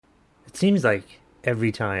It seems like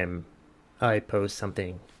every time I post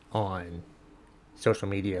something on social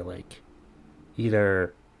media, like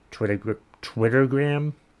either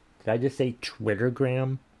Twittergram, did I just say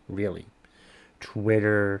Twittergram? Really?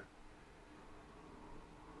 Twitter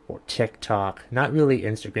or TikTok. Not really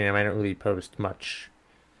Instagram. I don't really post much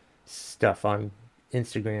stuff on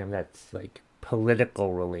Instagram that's like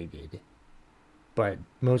political related. But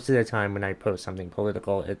most of the time when I post something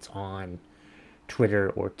political, it's on Twitter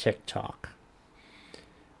or TikTok.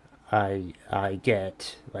 I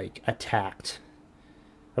get like attacked,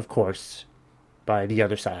 of course, by the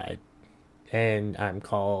other side, and I'm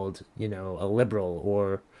called, a liberal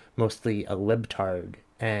or mostly a libtard,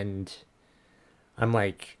 and I'm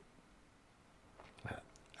like,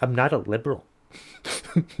 I'm not a liberal.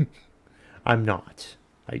 I'm not.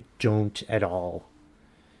 I don't at all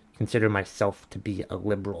consider myself to be a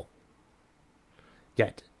liberal.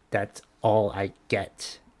 Yet that's all I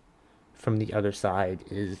get from the other side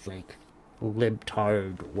is like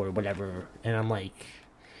libtard or whatever, and I'm like,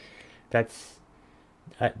 that's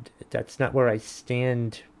I, that's not where I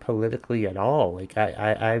stand politically at all. Like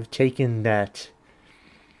I've taken that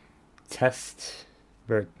test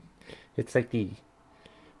where it's like the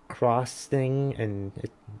cross thing and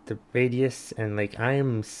the radius, and like I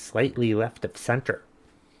am slightly left of center.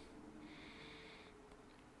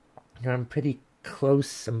 I'm pretty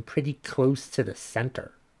close. I'm pretty close to the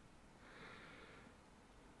center,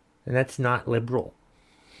 and that's not liberal.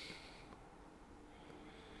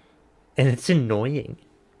 And it's annoying.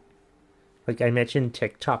 Like I mentioned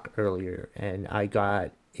TikTok earlier, and I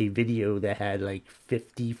got a video that had like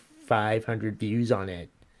 5,500 views on it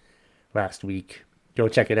last week. Go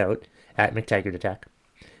check it out at McTaggart Attack.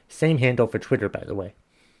 Same handle for Twitter, by the way.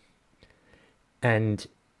 And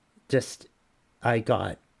just, I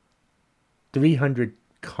got 300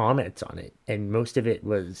 comments on it, and most of it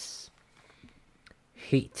was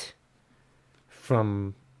hate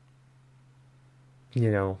from,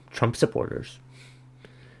 Trump supporters.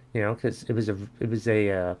 Because it was just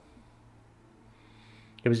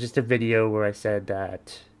a video where I said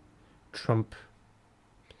that Trump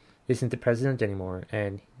isn't the president anymore,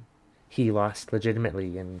 and he lost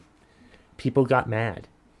legitimately, and people got mad.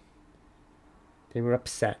 They were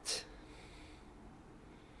upset.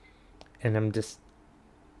 And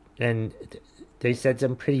and they said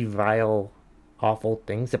some pretty vile, awful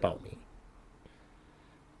things about me.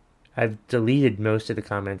 I've deleted most of the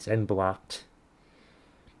comments and blocked.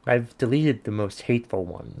 I've deleted the most hateful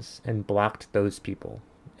ones and blocked those people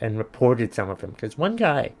and reported some of them because one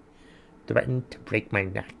guy threatened to break my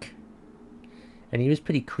neck. And he was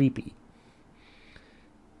pretty creepy.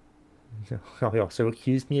 He also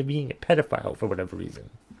accused me of being a pedophile for whatever reason.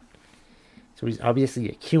 So he's obviously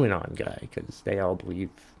a QAnon guy because they all believe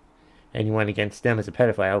anyone against them is a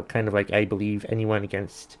pedophile, kind of like I believe anyone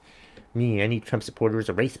against me, any Trump supporter, is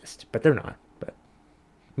a racist. But they're not. But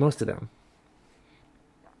most of them.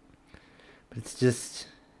 But it's just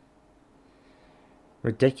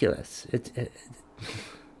ridiculous. It's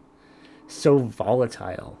so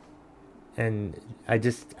volatile. And I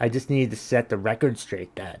just need to set the record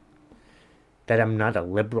straight that I'm not a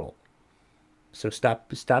liberal. So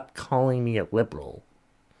stop calling me a liberal.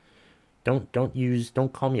 Don't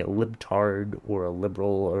call me a libtard or a liberal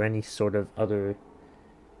or any sort of other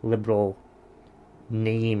liberal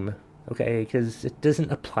name, okay? Because it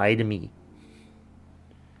doesn't apply to me.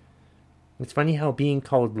 It's funny how being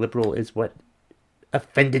called liberal is what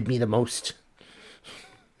offended me the most.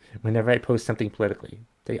 Whenever I post something politically,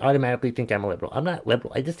 they automatically think I'm a liberal. I'm not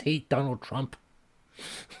liberal. I just hate Donald Trump.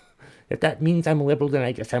 If that means I'm a liberal, then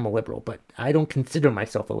I guess I'm a liberal. But I don't consider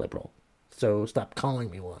myself a liberal. So stop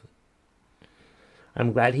calling me one.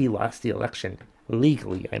 I'm glad he lost the election.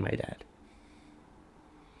 Legally, I might add.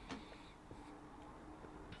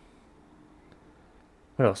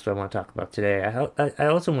 What else do I want to talk about today? I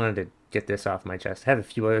also wanted to get this off my chest. I have a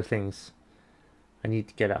few other things I need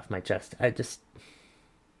to get off my chest.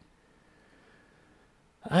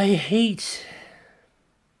 I hate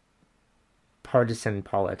partisan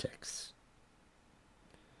politics.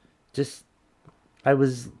 I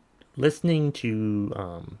was listening to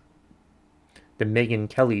the Megyn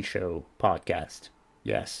Kelly Show podcast.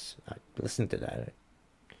 Yes, I listened to that.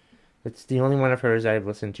 It's the only one of hers I've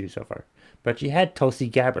listened to so far. But she had Tulsi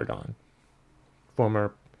Gabbard on,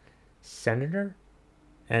 former senator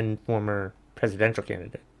and former presidential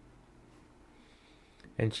candidate.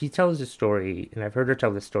 And she tells a story, and I've heard her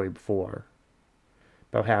tell this story before,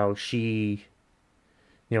 about how she,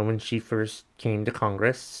 when she first came to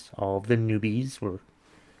Congress, all of the newbies were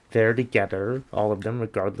there together, all of them,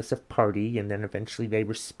 regardless of party, and then eventually they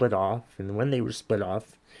were split off, and when they were split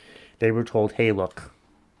off, They were told, hey, look,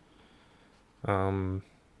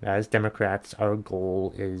 as Democrats, our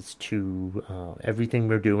goal is to, everything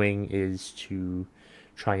we're doing is to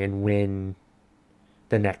try and win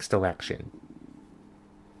the next election.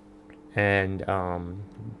 And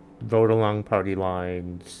vote along party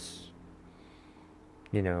lines,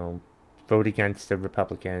 you know, vote against the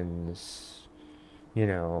Republicans, you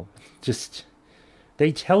know, just,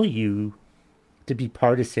 they tell you to be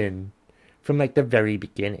partisan from like the very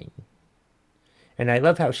beginning. And I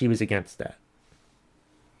love how she was against that.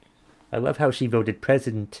 I love how she voted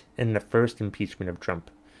president in the first impeachment of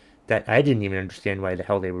Trump. That I didn't even understand why the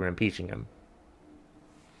hell they were impeaching him.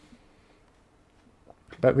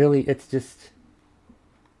 But really, it's just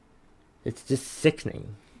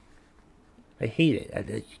sickening. I hate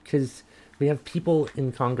it because we have people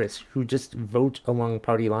in Congress who just vote along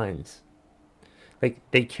party lines. Like,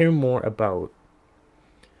 they care more about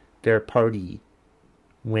their party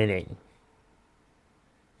winning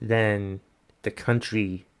than the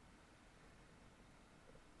country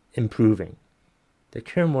improving. They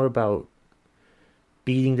care more about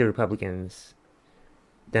beating the Republicans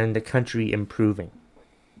than the country improving.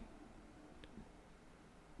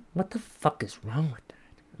 What the fuck is wrong with that?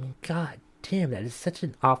 I mean, god damn, that is such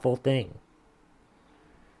an awful thing.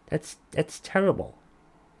 That's terrible.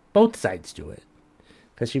 Both sides do it.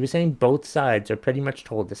 Because she was saying both sides are pretty much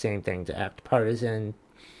told the same thing, to act partisan,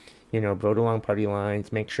 vote along party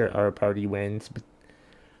lines, make sure our party wins. But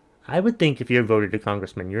I would think if you're voted a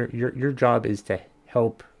congressman, your job is to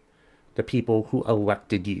help the people who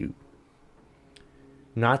elected you,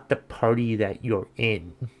 not the party that you're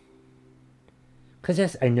in. Because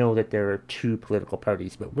yes, I know that there are two political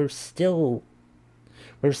parties, but we're still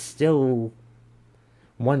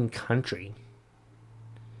one country.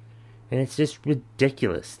 And it's just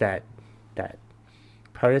ridiculous that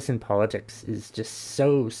partisan politics is just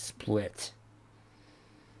so split.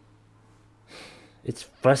 It's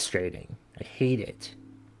frustrating. I hate it.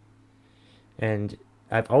 And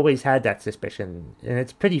I've always had that suspicion, and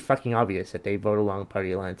it's pretty fucking obvious that they vote along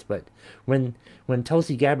party lines. But when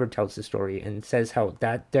Tulsi Gabbard tells the story and says how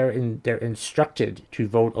that they're instructed to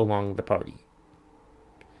vote along the party,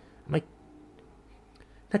 I'm like,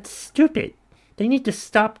 that's stupid. They need to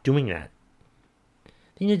stop doing that.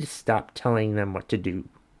 They need to stop telling them what to do.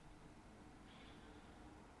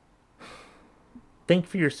 Think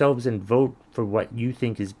for yourselves and vote for what you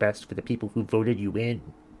think is best for the people who voted you in.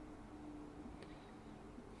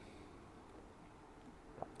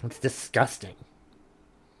 It's disgusting.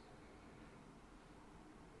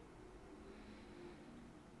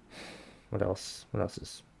 What else? What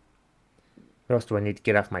else do I need to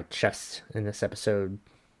get off my chest in this episode?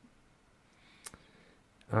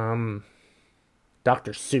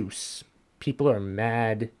 Dr. Seuss. People are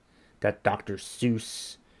mad that Dr.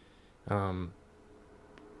 Seuss, that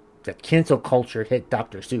cancel culture hit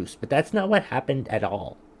Dr. Seuss, but that's not what happened at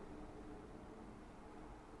all.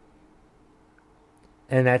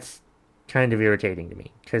 And that's kind of irritating to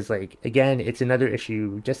me, because, like, again, it's another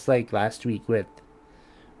issue, just like last week with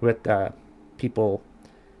people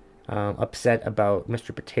upset about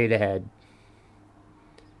Mr. Potato Head.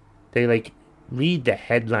 They, like, read the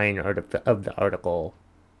headline of the article,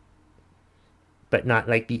 but not,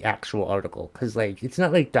 like, the actual article. Because, like, it's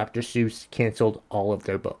not like Dr. Seuss canceled all of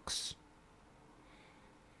their books.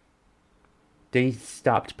 They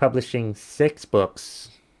stopped publishing 6 books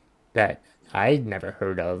that I'd never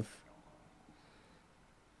heard of.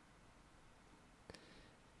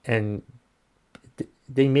 And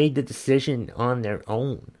they made the decision on their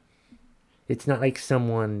own. It's not like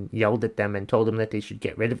someone yelled at them and told them that they should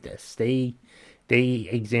get rid of this. They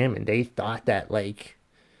examined. They thought that, like,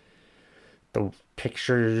 the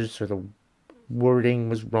pictures or the wording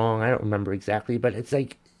was wrong. I don't remember exactly, but it's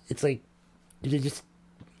like they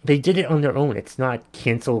did it on their own. It's not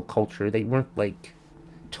cancel culture. They weren't, like,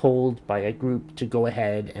 told by a group to go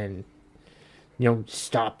ahead and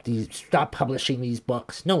stop publishing these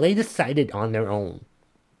books. No, they decided on their own.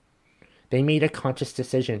 They made a conscious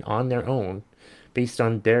decision on their own, based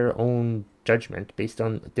on their own judgment, based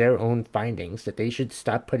on their own findings, that they should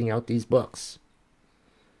stop putting out these books.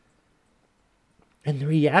 And the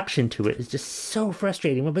reaction to it is just so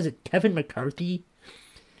frustrating. What was it? Kevin McCarthy,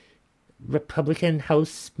 Republican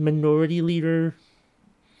House Minority Leader,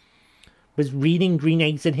 was reading Green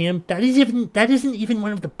Eggs and Ham. That isn't even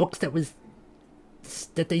one of the books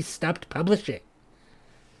that they stopped publishing.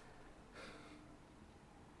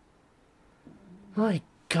 My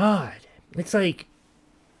God. It's like,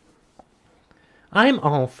 I'm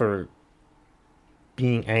all for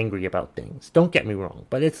being angry about things. Don't get me wrong.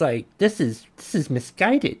 But it's like, this is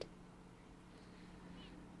misguided.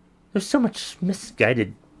 There's so much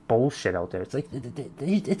misguided bullshit out there. It's like,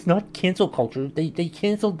 it's not cancel culture. They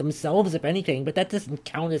canceled themselves, if anything, but that doesn't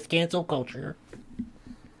count as cancel culture.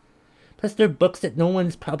 Plus, they're books that no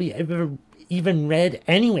one's probably ever even read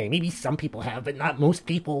anyway. Maybe some people have, but not most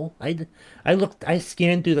people. I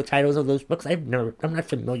scanned through the titles of those books. I'm not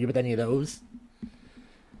familiar with any of those.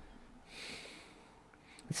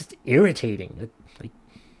 It's just irritating. Like,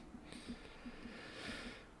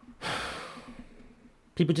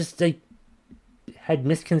 people just had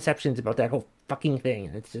misconceptions about that whole fucking thing,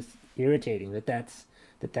 and it's just irritating that's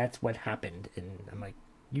what happened. And I'm like,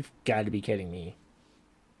 you've got to be kidding me.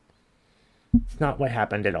 It's not what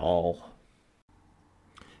happened at all.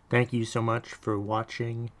 Thank you so much for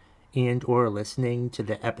watching and or listening to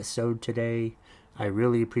the episode today. I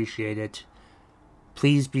really appreciate it.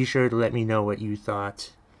 Please be sure to let me know what you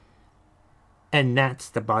thought. And that's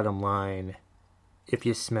the bottom line. If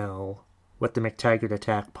you smell what the McTaggart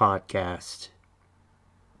Attack podcast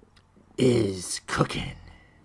is cooking.